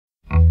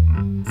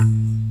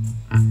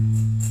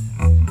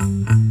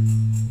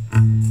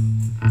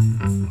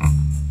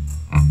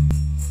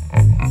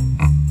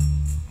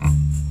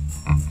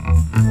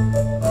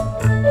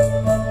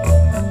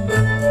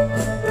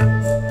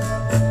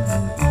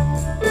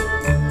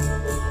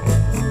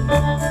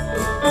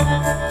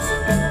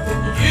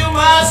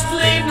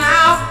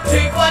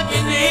Take what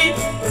you need,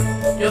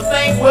 you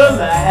think will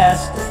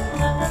last.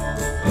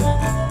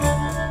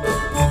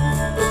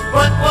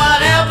 But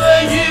whatever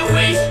you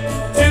wish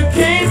to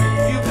keep,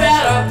 you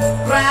better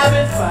grab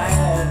it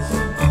fast.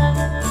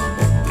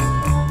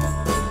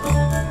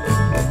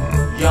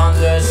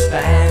 Yonder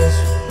stands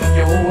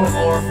your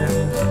orphan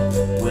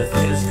with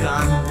his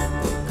gun,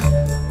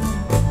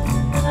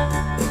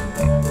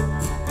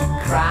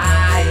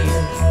 crying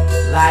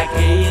like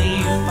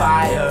a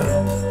fire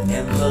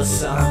in the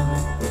sun.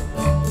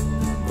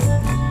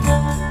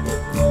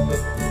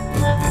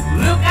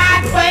 Look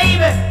out,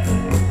 baby,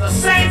 the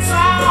saints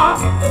are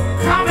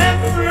coming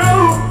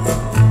through,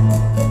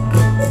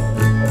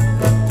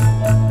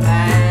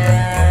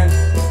 and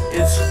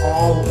it's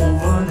all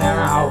over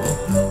now,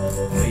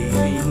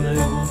 baby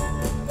blue.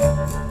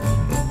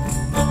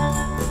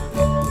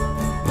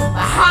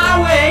 The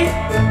highway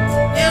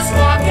is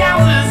for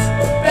gamblers,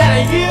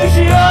 better use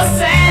your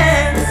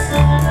sense.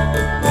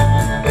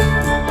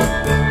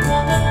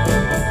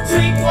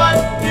 Take what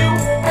you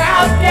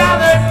have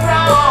gathered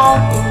from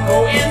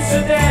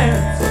coincidence.